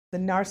The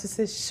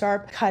narcissist's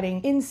sharp,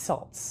 cutting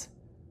insults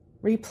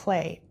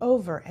replay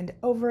over and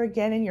over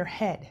again in your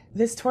head.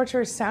 This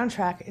torturous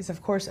soundtrack is,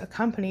 of course,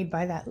 accompanied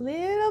by that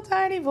little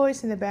tiny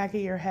voice in the back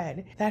of your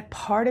head, that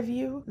part of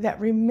you that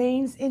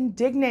remains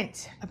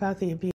indignant about the abuse.